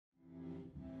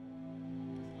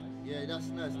Yeah, that's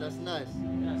nice, that's nice.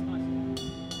 Yeah, it's nice.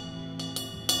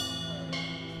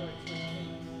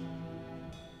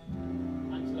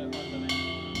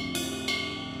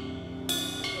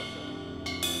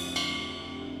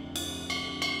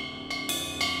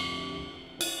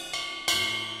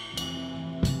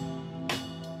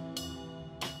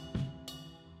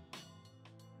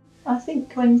 I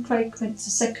think when Craig went to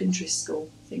secondary school,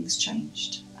 things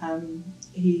changed.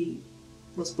 He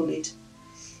was bullied.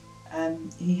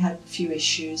 He had a few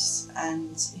issues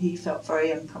and he felt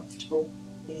very uncomfortable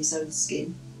in his own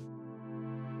skin.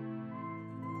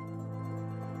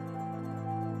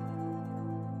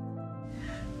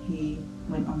 He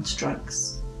went on to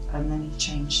drugs and then he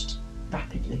changed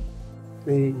rapidly.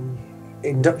 The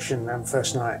induction and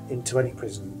first night into any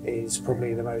prison is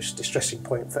probably the most distressing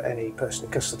point for any person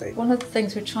in custody. One of the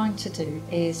things we're trying to do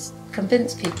is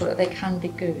convince people that they can be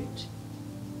good.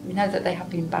 We know that they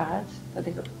have been bad, that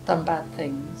they've done bad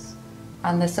things,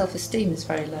 and their self-esteem is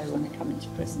very low when they come into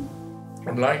prison.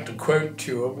 I'd like to quote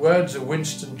to you words of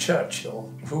Winston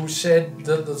Churchill, who said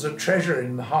that there's a treasure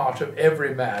in the heart of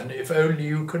every man if only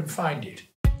you can find it.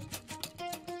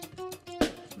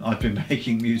 I've been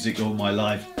making music all my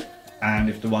life, and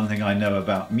if the one thing I know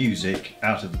about music,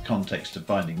 out of the context of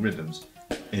finding rhythms,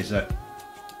 is that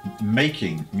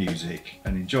making music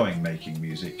and enjoying making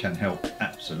music can help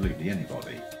absolutely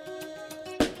anybody.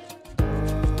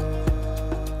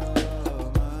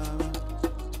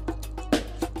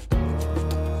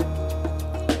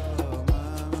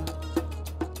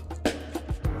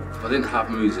 If I didn't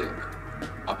have music,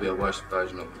 I'd be a worse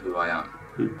version of who I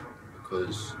am.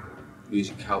 Because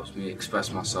music helps me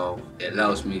express myself. It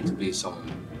allows me to be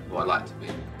someone who I like to be.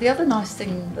 The other nice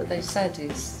thing that they've said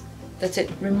is that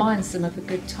it reminds them of a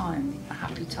good time, a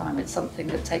happy time. It's something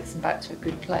that takes them back to a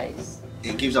good place.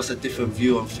 It gives us a different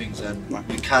view on things and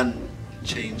we can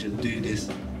change and do this.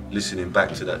 Listening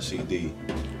back to that CD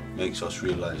makes us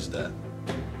realise that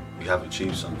we have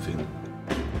achieved something.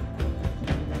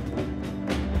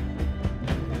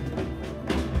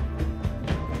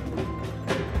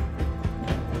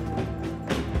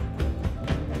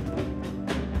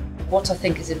 What I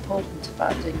think is important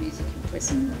about doing music in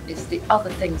prison is the other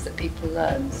things that people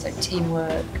learn, so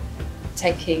teamwork,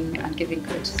 taking and giving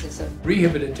criticism.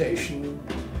 Rehabilitation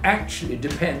actually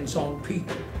depends on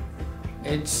people.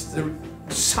 It's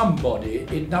somebody,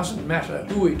 it doesn't matter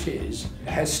who it is,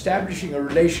 establishing a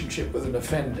relationship with an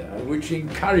offender which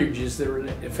encourages the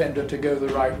offender to go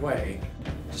the right way.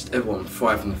 Just everyone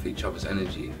thriving off each other's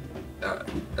energy.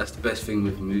 That's the best thing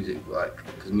with music, like,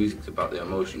 because music's about the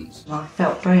emotions. I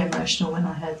felt very emotional when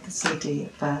I heard the CD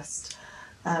at first.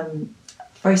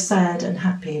 Very sad and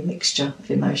happy, a mixture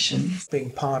of emotions. Being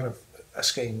part of a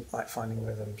scheme like Finding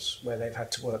Rhythms, where they've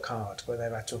had to work hard, where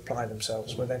they've had to apply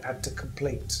themselves, where they've had to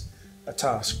complete a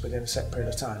task within a set period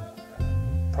of time,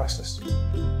 priceless.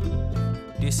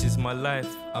 This is my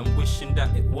life, I'm wishing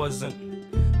that it wasn't.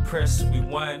 Press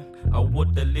rewind, I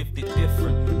would've lived it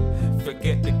different.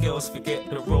 Forget the girls, forget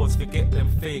the roads, forget them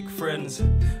fake friends.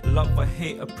 Love or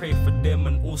hate, I pray for them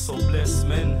and also bless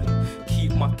men.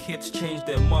 Keep my kids, change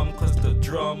their mum cause the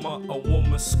drama. A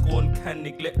woman scorn can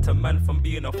neglect a man from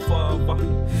being a father.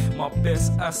 My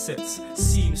best assets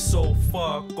seem so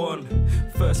far gone.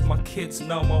 First my kids,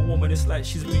 now my woman, it's like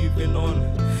she's moving on.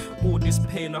 All this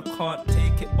pain I can't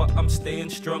take it, but I'm staying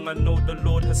strong. I know the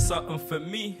Lord has something for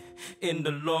me in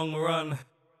the long run.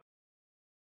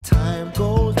 Time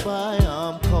goes by,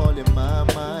 I'm calling my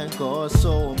mind. Got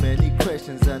so many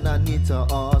questions and I need to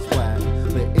ask why.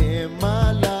 But in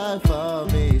my life I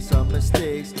made some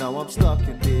mistakes. Now I'm stuck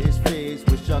in this phase,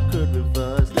 wish I could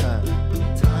reverse time.